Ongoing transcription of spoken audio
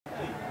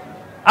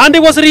and he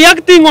was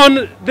reacting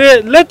on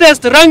the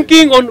latest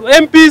ranking on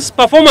MP's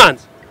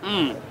performance.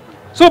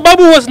 So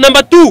Babu was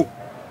number 2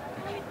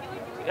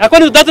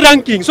 according to that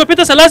ranking. So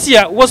Peter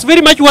Salasya was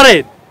very much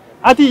worried.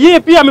 Ati yeye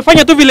pia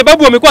amefanya tu vile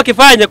Babu amekuwa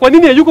akifanya, kwa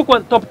nini hayuko kwa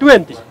top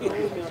 20?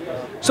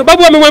 So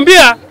Babu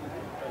amemwambia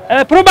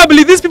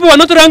probably these people were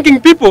not ranking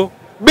people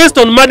based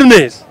on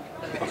madness.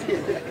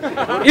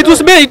 It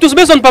was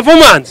based on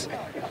performance.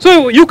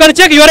 So you can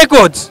check your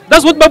records.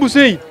 That's what Babu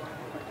said.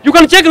 You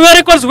can check your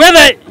records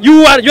whether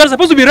you are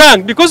supposed to be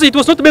ranked, because it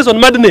was not based on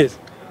madness.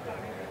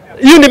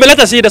 You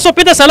nimeleta shida. So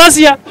Peter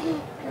Salasya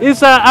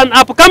is an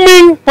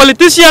upcoming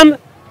politician,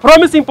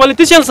 promising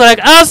politicians like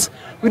us.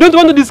 We don't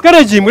want to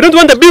discourage him. We don't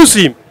want to abuse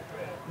him.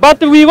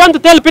 But we want to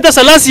tell Peter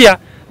Salasya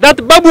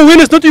that Babu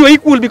Owino is not your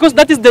equal, because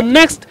that is the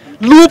next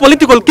Luo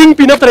political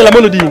kingpin after Raila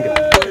ODINGA.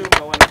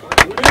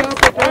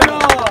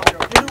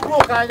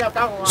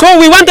 So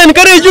we want to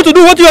encourage you to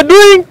do what you are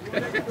doing,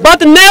 but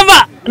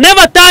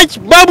never touch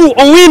Babu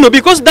Owino,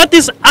 because that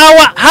is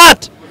our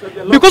heart.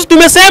 Because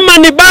tumesema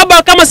ni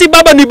baba, kama si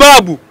baba ni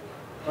babu.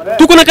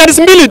 Tuko na karis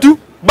mbili tu,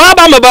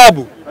 baba ama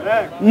babu.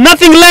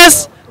 Nothing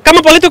less.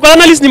 Kama political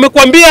analyst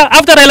nimekuambia,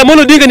 after Raila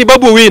ODINGA ni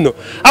Babu Owino.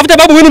 After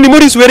Babu Owino ni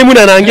Morris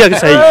Werimuna anaangia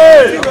sasa hivi.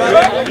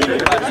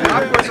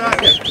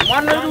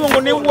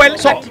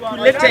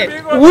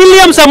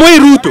 William Samoei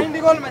RUTO.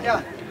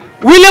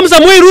 William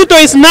Samoei RUTO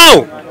is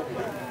now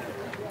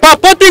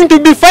purporting to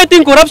be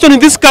fighting corruption in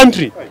this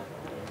country.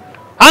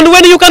 And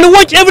when you can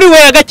watch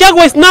everywhere,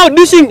 Gachagua is now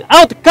dishing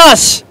out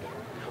cash.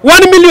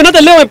 1 million,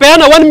 hata leo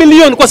mepeana 1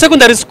 million kwa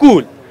secondary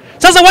school.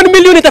 Sasa 1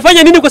 million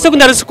itafanya nini kwa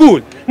secondary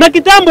school? Na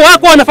kitambo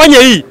wako wanafanya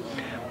hii.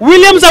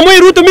 William Samoei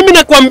RUTO, mimi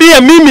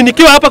nakwambia, mimi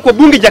nikiwa hapa kwa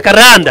bunge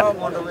Jacaranda,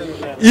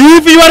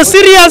 if you are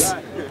serious,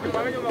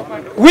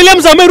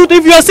 William Samoei RUTO,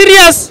 if you are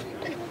serious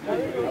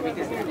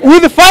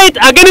with the fight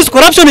against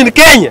corruption in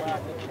Kenya,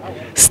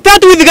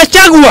 start with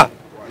Gachagua.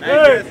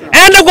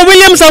 Enda kwa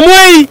William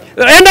Samoei,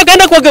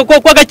 enda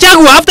kwa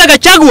Gachagua, after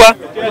Gachagua,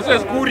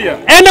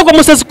 enda kwa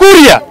Moses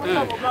Kuria,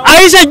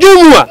 Aisha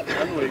Jumwa.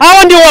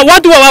 Hawa ndio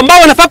watu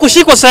ambao wanafaa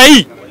kushikwa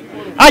sahihi.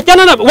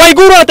 Achana na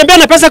Waiguru anatembea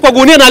na pesa kwa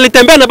gunia, na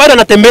alitembea na bado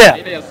anatembea.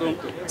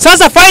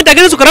 Sasa fight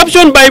against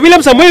corruption by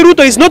William Samoei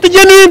RUTO is not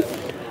genuine,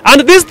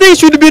 and this thing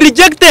should be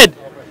rejected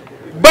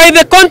by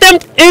the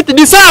contempt it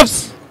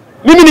deserves.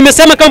 Mimi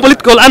nimesema kama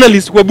political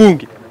analyst kwa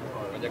bunge.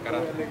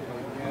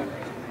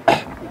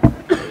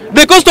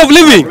 The cost of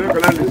living.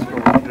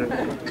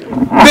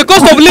 The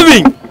cost of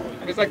living.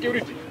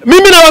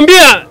 Mimi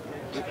nawaambia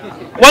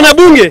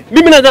wanabunge,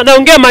 mimi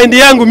naongea mind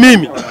yangu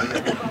mimi.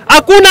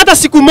 Hakuna hata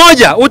siku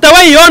moja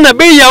utawahi ona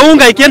bei ya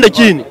unga ikienda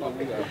chini.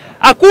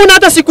 Hakuna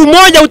hata siku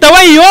moja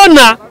utawahi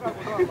ona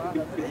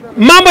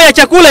mambo ya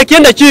chakula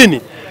ikienda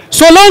chini.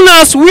 So long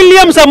as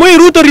William Samoei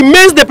RUTO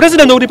remains the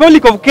president of the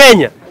Republic of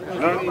Kenya,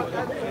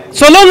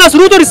 so long as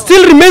RUTO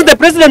still remains the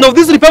president of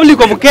this Republic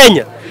of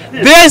Kenya,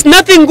 there is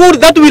nothing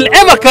good that will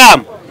ever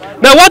come.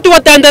 Na watu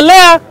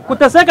wataendelea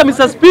kuteseka,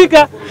 Mr.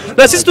 Speaker,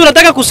 na sisi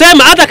tunataka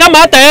kusema hata kama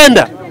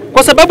hataenda,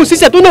 kwa sababu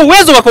sisi hatuna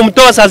uwezo wa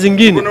kumtoa saa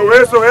zingine.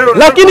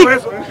 Lakini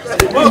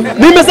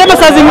nimesema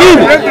saa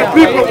zingine.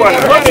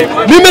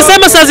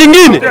 Nimesema saa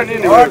zingine.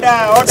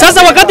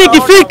 Sasa wakati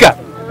ikifika,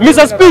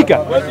 Mr. Speaker,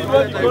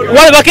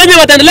 Wakenya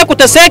wataendelea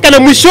kuteseka, na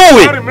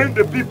mwishowe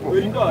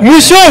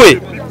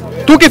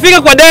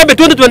tukifika kwa debe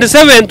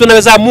 2027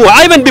 tunaweza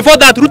amua. Even before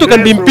that, RUTO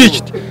can be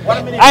impeached.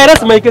 I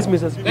rest my case,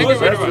 Mr. Speaker.